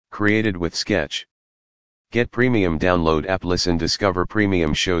Created with Sketch. Get premium download app. Listen, discover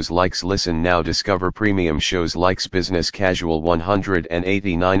premium shows likes. Listen now, discover premium shows likes. Business Casual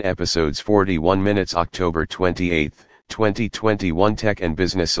 189 episodes 41 minutes October 28, 2021. Tech and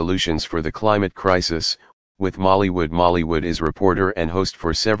business solutions for the climate crisis, with Molly Wood. Molly Wood is reporter and host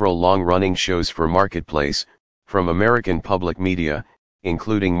for several long-running shows for Marketplace, from American Public Media,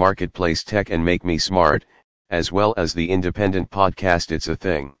 including Marketplace Tech and Make Me Smart, as well as the independent podcast It's a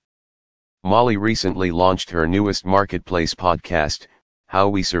Thing. Molly recently launched her newest Marketplace podcast, How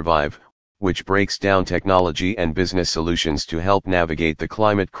We Survive, which breaks down technology and business solutions to help navigate the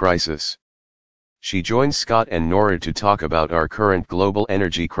climate crisis. She joins Scott and Nora to talk about our current global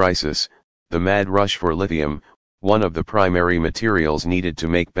energy crisis, the mad rush for lithium, one of the primary materials needed to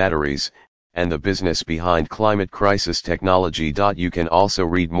make batteries, and the business behind climate crisis technology. You can also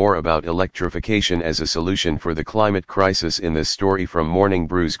read more about electrification as a solution for the climate crisis in this story from Morning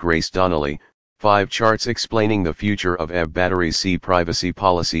Brew's Grace Donnelly. 5 charts explaining the future of EV batteries. See privacy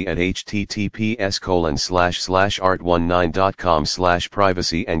policy at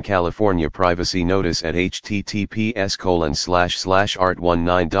https://art19.com/privacy and California privacy notice at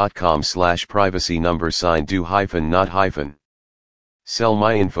https://art19.com/privacy #do-not-. Sell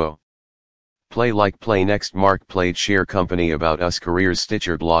my info. Play like Play Next. Mark Plate Share Company About Us Careers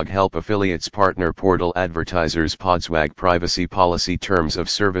Stitcher Blog Help Affiliates Partner Portal Advertisers Podswag Privacy Policy Terms of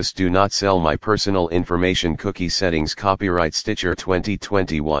Service Do not sell my personal information. Cookie settings. Copyright Stitcher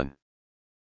 2021.